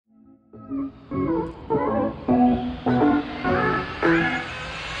All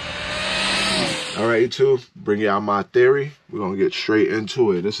right, YouTube, bring out my theory. We're gonna get straight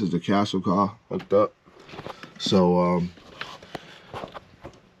into it. This is the Castle car hooked up. So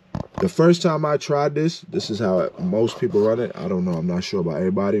the first time I tried this is how most people run it. I don't know, I'm not sure about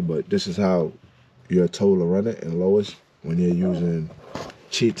everybody, but this is how you're told to run it in lowest when you're using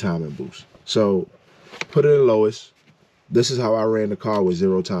cheat timing boost. So put it in lowest. This is how I ran the car with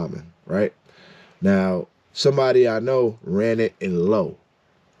 0 timing, right? Now, somebody I know ran it in low,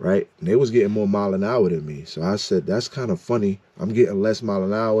 right? And they was getting more mile an hour than me. So I said, that's kind of funny. I'm getting less mile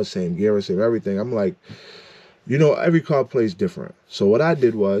an hour, same gear, same everything. I'm like, you know, every car plays different. So what I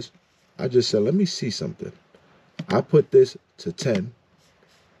did was, I just said, let me see something. I put this to 10,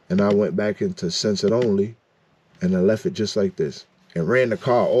 and I went back into sense it only, and I left it just like this. And ran the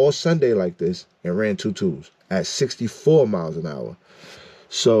car all Sunday like this, and ran 2 twos at 64 miles an hour.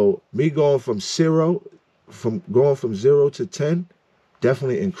 So me going from 0 to 10,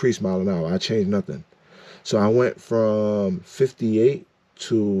 definitely increased mile an hour. I changed nothing. So I went from 58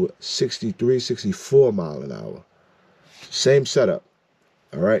 to 63, 64 mile an hour. Same setup.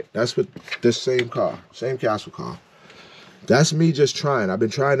 All right. That's with this same car, same Castle car. That's me just trying. I've been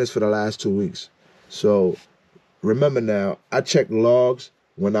trying this for the last 2 weeks. So remember now, I checked logs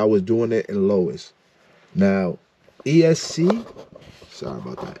when I was doing it in lowest. Now, ESC, sorry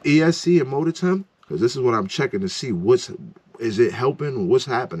about that. ESC and motor temp, because this is what I'm checking to see is it helping, what's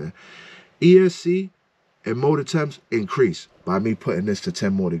happening. ESC and motor temps increase by me putting this to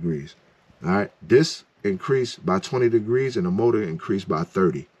 10 more degrees. All right, this increased by 20 degrees and the motor increased by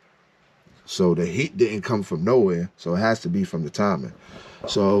 30. So the heat didn't come from nowhere, so it has to be from the timing.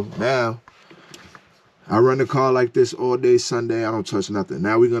 So now I run the car like this all day Sunday. I don't touch nothing.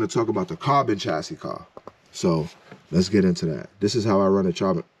 Now we're going to talk about the carbon chassis car. So let's get into that. This is how I run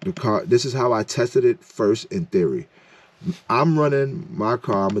the car. This is how I tested it first in theory. I'm running my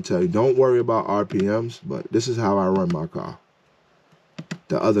car. I'm going to tell you, don't worry about RPMs, but this is how I run my car.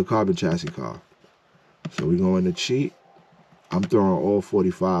 The other carbon chassis car. So we go into cheat. I'm throwing all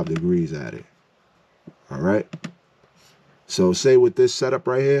 45 degrees at it. All right. So say with this setup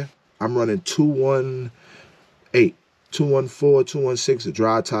right here, I'm running 218, 214, 216, a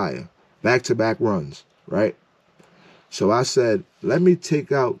dry tire. Back-to-back runs, right? So I said, let me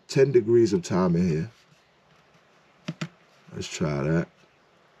take out 10 degrees of time in here. Let's try that.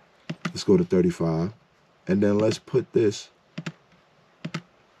 Let's go to 35. And then let's put this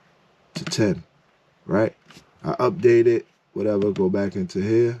to 10, right? I update it, whatever, go back into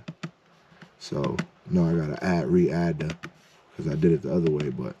here. So, no, I got to re-add them because I did it the other way,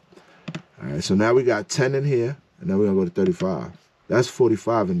 but. All right, so now we got 10 in here, and then we're going to go to 35. That's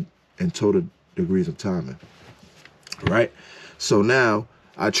 45 in total degrees of timing, right? So now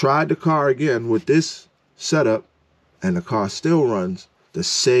I tried the car again with this setup, and the car still runs the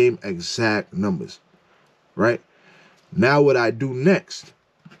same exact numbers, right? Now what I do next,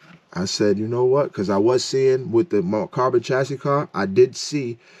 I said, you know what? Because I was seeing with the carbon chassis car, I did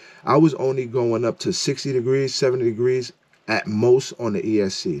see I was only going up to 60 degrees, 70 degrees at most on the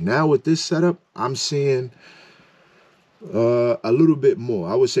ESC. Now with this setup, I'm seeing a little bit more.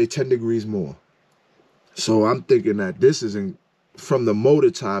 I would say 10 degrees more. So I'm thinking that this isn't from the motor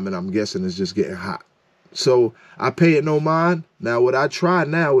time, and I'm guessing it's just getting hot. So I pay it no mind. Now what I try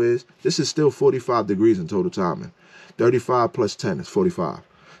now is, this is still 45 degrees in total timing. 35 plus 10 is 45.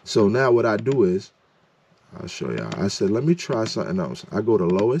 So now what I do is, I'll show y'all. I said, let me try something else. I go to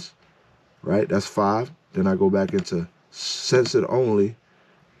lowest, right? That's 5. Then I go back into sense it only,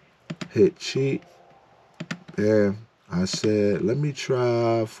 hit cheat, bam. I said, let me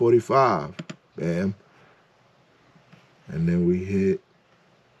try 45, bam. And then we hit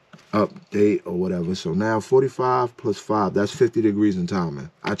update or whatever. So now 45 plus 5, that's 50 degrees in timing.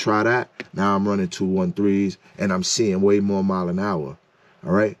 I try that. Now I'm running 213s, and I'm seeing way more mile an hour.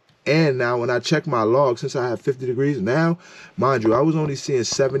 All right. And now when I check my log, since I have 50 degrees, now, mind you, I was only seeing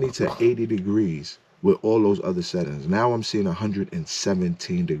 70 to 80 degrees with all those other settings. Now I'm seeing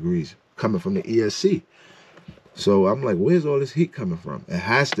 117 degrees coming from the ESC. So I'm like, where's all this heat coming from? It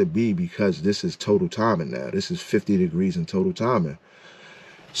has to be because this is total timing now. This is 50 degrees in total timing.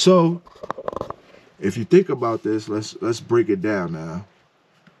 So if you think about this, let's break it down now.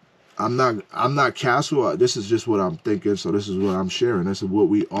 I'm not Castle. This is just what I'm thinking. So this is what I'm sharing. This is what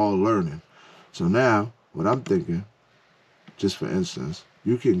we all learning. So now what I'm thinking, just for instance,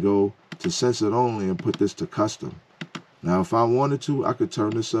 you can go to sense it only and put this to custom. Now, if I wanted to, I could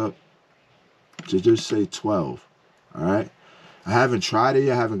turn this up to just say 12. All right. I haven't tried it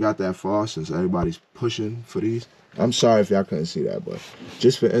yet. I haven't got that far since everybody's pushing for these. I'm sorry if y'all couldn't see that, but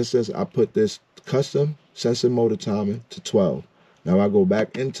just for instance, I put this custom sensor motor timing to 12. Now I go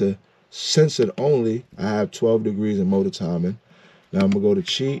back into censored only. I have 12 degrees in motor timing. Now I'm gonna go to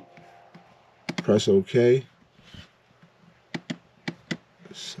cheat, press OK.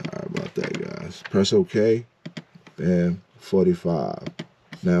 Sorry about that, guys. Press OK, and 45.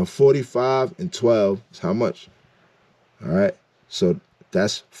 Now 45 and 12 is how much? All right, so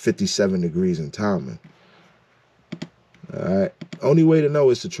that's 57 degrees in timing. All right, only way to know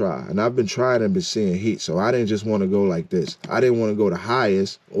is to try. And I've been trying and been seeing heat, so I didn't just want to go like this. I didn't want to go the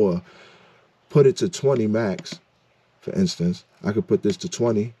highest or put it to 20 max. For instance, I could put this to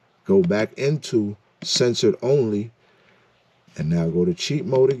 20, go back into censored only, and now go to cheat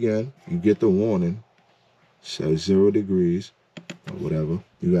mode again. You get the warning, says 0 degrees or whatever.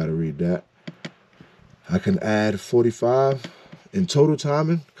 You got to read that. I can add 45 in total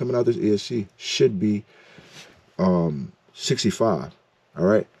timing coming out this ESC should be 65. All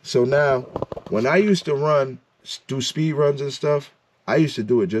right. So now when I used to do speed runs and stuff, I used to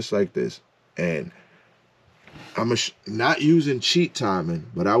do it just like this. And I'm not using cheat timing,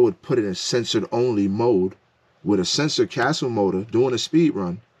 but I would put it in censored only mode with a sensor castle motor doing a speed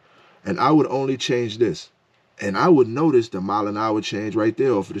run. And I would only change this. And I would notice the mile an hour change right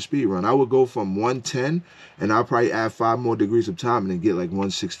there off of the speed run. I would go from 110 and I'll probably add 5 more degrees of timing and get like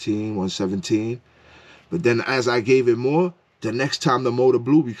 116, 117. But then as I gave it more, the next time the motor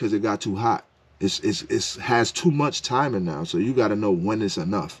blew because it got too hot. It has too much timing now. So you got to know when it's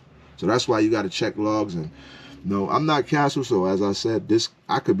enough. So that's why you got to check logs. And no, I'm not Castle. So as I said,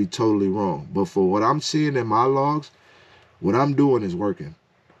 I could be totally wrong. But for what I'm seeing in my logs, what I'm doing is working.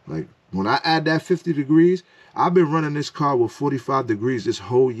 Like when I add that 50 degrees, I've been running this car with 45 degrees this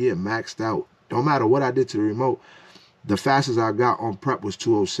whole year maxed out. Don't matter what I did to the remote. The fastest I got on prep was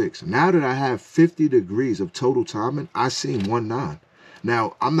 206. Now that I have 50 degrees of total timing, I seen 1.9.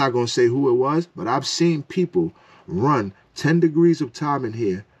 Now, I'm not going to say who it was, but I've seen people run 10 degrees of timing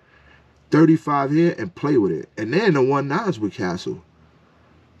here, 35 here, and play with it. And they're in the 1.9s with Castle.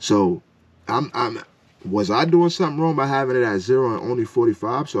 So, was I doing something wrong by having it at 0 and only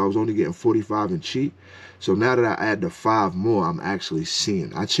 45? So I was only getting 45 and cheat. So now that I add the 5 more, I'm actually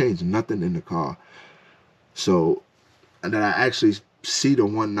seeing. I changed nothing in the car. So, and that I actually see the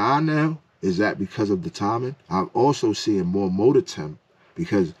 1.9 now, is that because of the timing? I'm also seeing more motor temp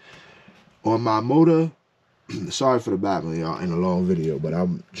because on my motor, sorry for the babbling, y'all, in a long video, but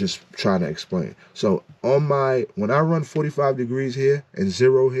I'm just trying to explain. So on when I run 45 degrees here and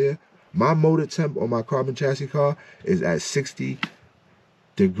 0 here, my motor temp on my carbon chassis car is at 60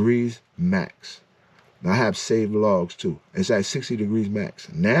 degrees max. I have saved logs too. It's at 60 degrees max.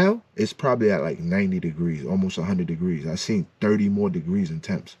 Now, it's probably at like 90 degrees, almost 100 degrees. I've seen 30 more degrees in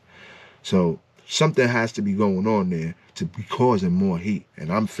temps. So something has to be going on there to be causing more heat.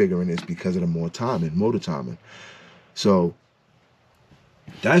 And I'm figuring it's because of the more timing, motor timing. So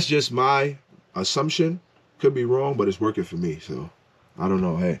that's just my assumption. Could be wrong, but it's working for me. So I don't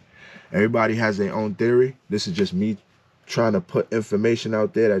know. Hey, everybody has their own theory. This is just me trying to put information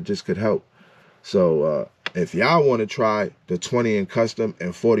out there that just could help. So if y'all want to try the 20 in custom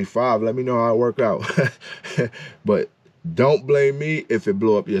and 45, let me know how it work out. But don't blame me if it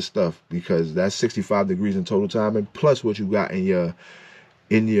blow up your stuff, because that's 65 degrees in total timing plus what you got in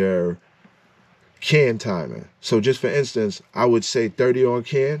your can timing. So just for instance, I would say 30 on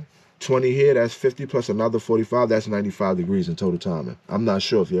can, 20 here, that's 50 plus another 45, that's 95 degrees in total timing. I'm not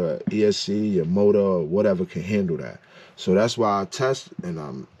sure if your ESC, your motor, or whatever can handle that. So that's why I test, and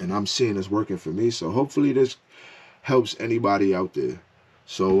I'm seeing it's working for me. So hopefully this helps anybody out there.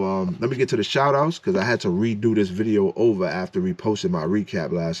 So let me get to the shout outs, because I had to redo this video over after reposting my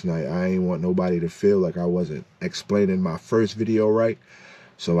recap last night. I ain't want nobody to feel like I wasn't explaining my first video right.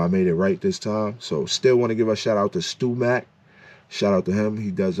 So I made it right this time. So still want to give a shout out to Stu Mac. Shout out to him.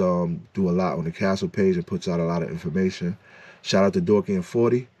 He does do a lot on the Castle page and puts out a lot of information. Shout out to Dorky and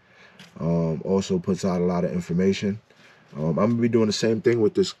 40. Also puts out a lot of information. I'm going to be doing the same thing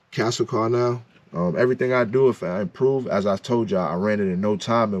with this Castle car now. Everything I do, if I improve, as I told y'all, I ran it in no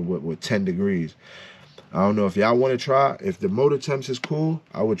timing with 10 degrees. I don't know if y'all want to try. If the motor temps is cool,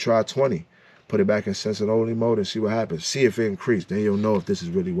 I would try 20. Put it back in sensor only mode and see what happens. See if it increased. Then you'll know if this is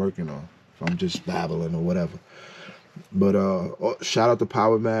really working on. If I'm just babbling or whatever. But shout out to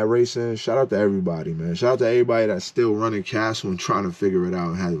Power Mad Racing. Shout out to everybody, man. Shout out to everybody that's still running Castle and trying to figure it out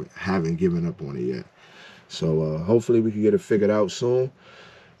and haven't given up on it yet. So hopefully we can get it figured out soon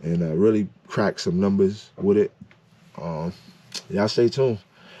and really crack some numbers with it. Y'all stay tuned.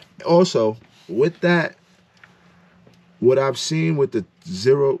 Also, with that, what I've seen with the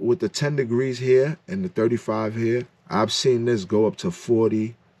the 10 degrees here and the 35 here, I've seen this go up to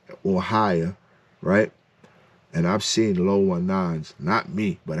 40 or higher, right? And I've seen low 19s, not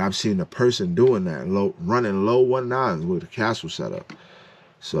me, but I've seen the person doing that, running low 19s with the castle setup.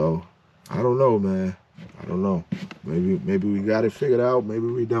 So I don't know, man. I don't know. Maybe we got it figured out. Maybe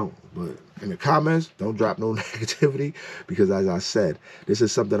we don't. But in the comments, don't drop no negativity, because as I said, this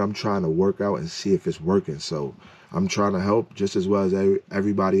is something I'm trying to work out and see if it's working. So I'm trying to help just as well as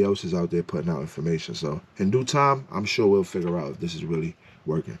everybody else is out there putting out information. So in due time, I'm sure we'll figure out if this is really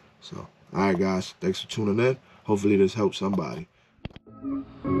working. So, all right, guys. Thanks for tuning in. Hopefully this helps somebody.